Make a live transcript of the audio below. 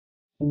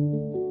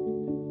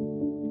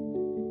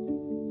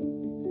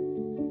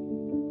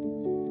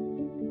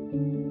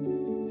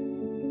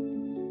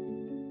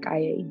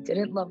I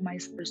didn't love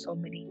myself for so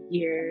many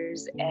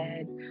years,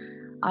 and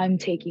I'm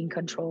taking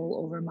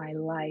control over my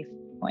life.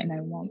 And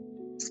I want,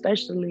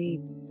 especially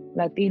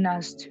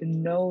Latinas, to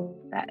know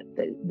that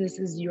this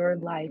is your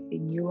life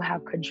and you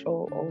have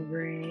control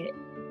over it.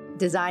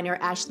 Designer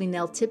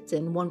Nell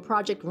Tipton won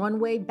Project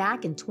Runway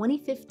back in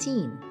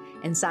 2015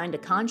 and signed a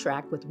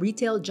contract with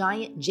retail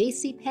giant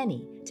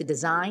JCPenney to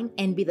design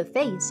and be the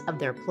face of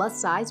their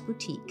plus-size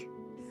boutique.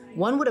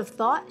 One would have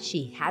thought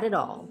she had it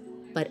all,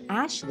 but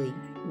Ashley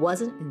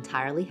wasn't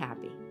entirely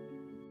happy.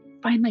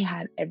 Finally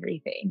had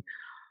everything,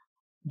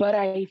 but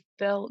I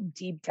felt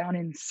deep down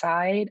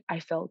inside, I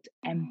felt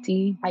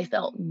empty, I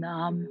felt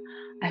numb,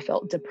 I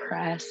felt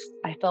depressed,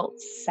 I felt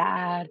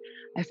sad,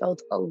 I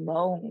felt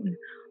alone.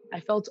 I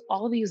felt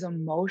all these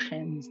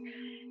emotions,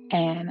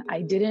 and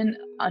I didn't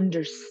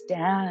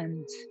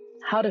understand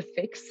how to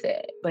fix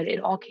it. But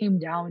it all came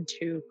down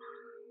to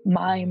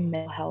my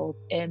mental health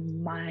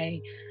and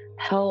my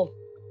health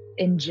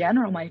in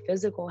general, my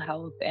physical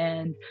health,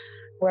 and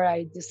where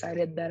I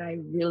decided that I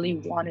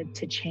really wanted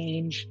to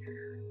change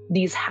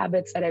these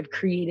habits that I've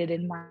created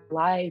in my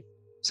life.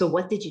 So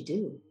what did you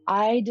do?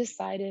 I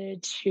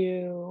decided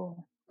to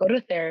go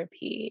to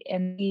therapy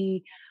and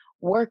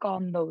work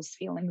on those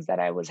feelings that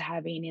I was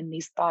having and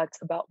these thoughts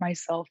about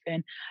myself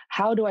and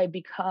how do I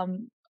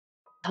become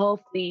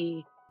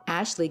healthy.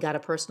 Ashley got a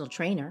personal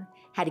trainer,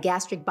 had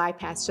gastric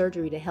bypass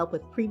surgery to help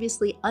with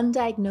previously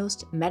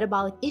undiagnosed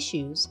metabolic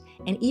issues,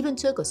 and even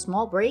took a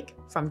small break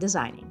from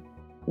designing.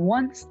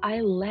 Once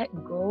I let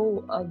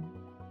go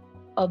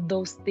of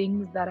those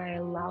things that I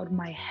allowed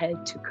my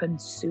head to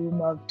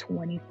consume of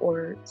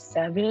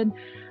 24/7,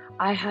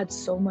 I had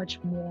so much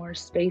more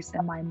space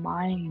in my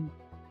mind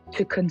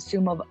to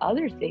consume of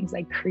other things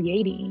like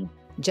creating.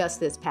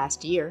 Just this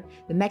past year,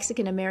 the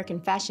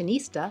Mexican-American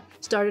fashionista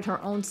started her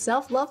own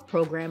self-love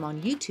program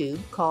on YouTube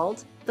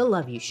called The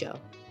Love You Show.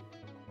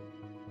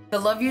 The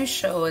Love You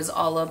Show is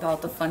all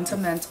about the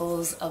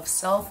fundamentals of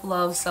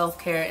self-love,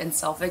 self-care, and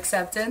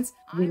self-acceptance.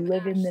 We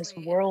live in this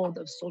world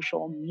of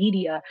social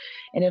media,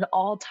 and it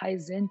all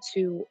ties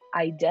into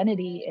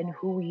identity and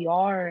who we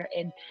are.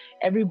 And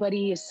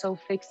everybody is so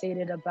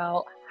fixated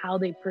about how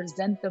they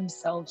present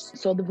themselves.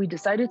 So that we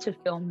decided to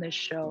film this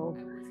show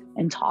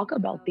and talk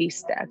about these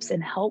steps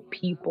and help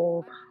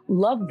people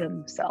love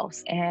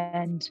themselves.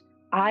 And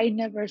I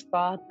never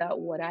thought that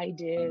what I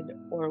did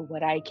or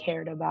what I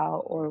cared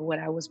about or what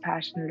I was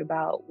passionate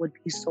about would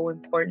be so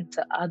important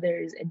to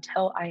others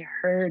until I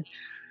heard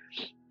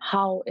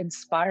how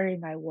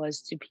inspiring I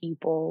was to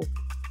people.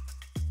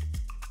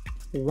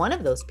 One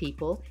of those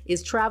people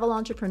is travel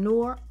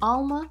entrepreneur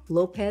Alma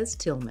Lopez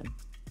Tilghman.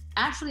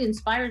 Ashley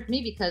inspired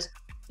me because,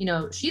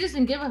 she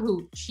doesn't give a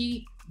hoot.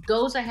 She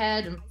goes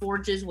ahead and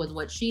forges with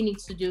what she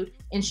needs to do,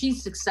 and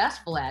she's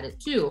successful at it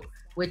too,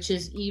 which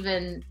is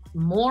even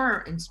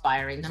more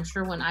inspiring. I'm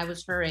sure when I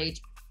was her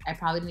age, I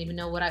probably didn't even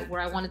know where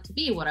I wanted to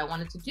be, what I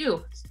wanted to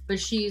do, but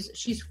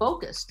she's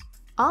focused.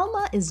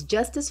 Alma is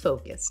just as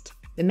focused.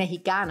 The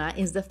Mexicana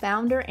is the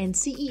founder and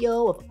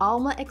CEO of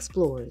Alma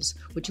Explores,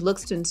 which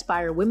looks to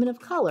inspire women of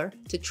color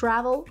to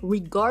travel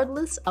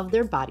regardless of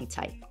their body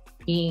type.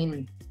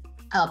 Being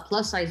a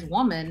plus-size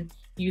woman,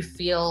 you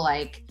feel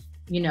like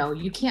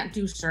you can't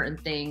do certain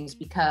things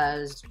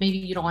because maybe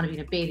you don't want to be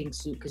in a bathing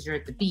suit because you're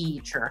at the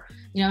beach, or,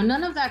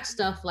 none of that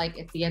stuff, like,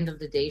 at the end of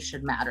the day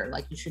should matter.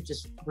 Like, you should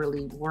just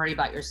really worry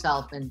about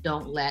yourself and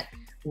don't let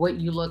what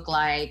you look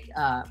like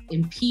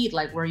impede,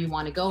 like, where you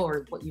want to go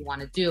or what you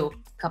want to do.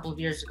 A couple of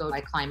years ago, I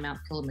climbed Mount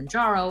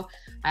Kilimanjaro.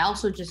 I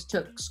also just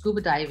took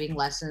scuba diving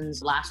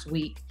lessons last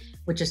week,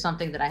 which is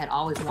something that I had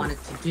always wanted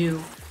to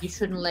do. You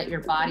shouldn't let your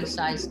body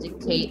size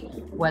dictate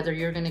whether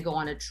you're going to go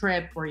on a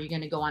trip or you're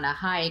going to go on a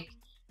hike,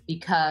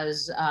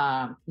 because,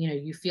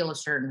 you feel a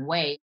certain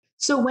way.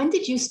 So when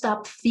did you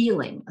stop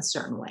feeling a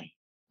certain way?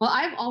 Well,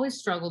 I've always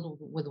struggled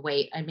with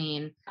weight.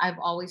 I've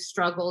always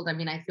struggled.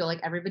 I feel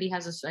like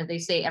they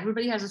say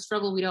everybody has a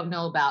struggle we don't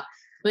know about,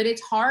 but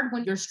it's hard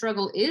when your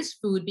struggle is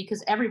food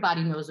because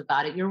everybody knows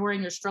about it. You're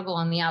wearing your struggle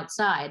on the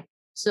outside.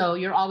 So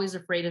you're always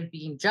afraid of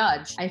being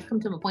judged. I've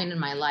come to a point in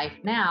my life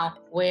now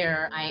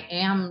where I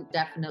am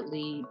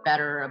definitely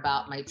better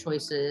about my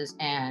choices,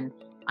 and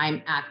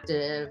I'm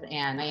active,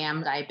 and I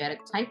am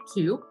diabetic type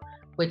 2,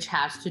 which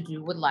has to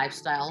do with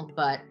lifestyle.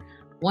 But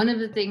one of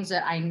the things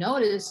that I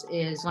noticed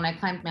is when I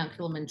climbed Mount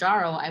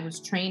Kilimanjaro, I was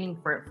training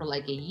for it for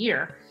like a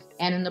year.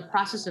 And in the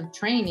process of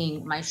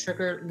training, my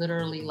sugar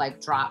literally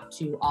dropped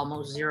to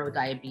almost zero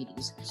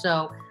diabetes.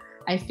 So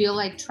I feel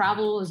like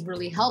travel has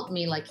really helped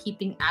me, like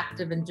keeping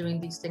active and doing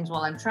these things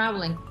while I'm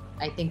traveling.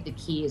 I think the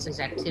key is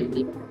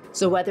activity.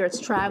 So whether it's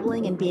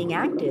traveling and being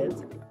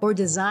active or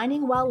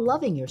designing while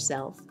loving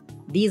yourself,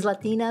 these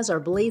Latinas are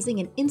blazing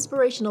an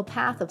inspirational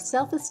path of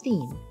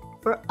self-esteem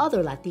for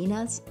other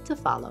Latinas to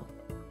follow.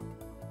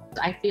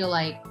 I feel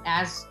like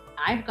as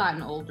I've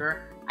gotten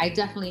older, I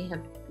definitely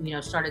have,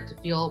 started to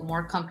feel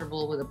more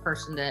comfortable with the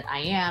person that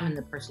I am and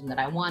the person that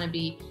I want to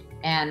be.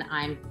 And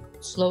I'm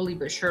slowly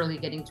but surely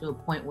getting to a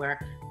point where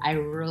I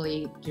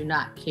really do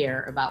not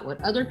care about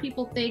what other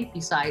people think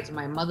besides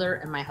my mother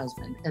and my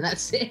husband. And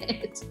that's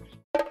it.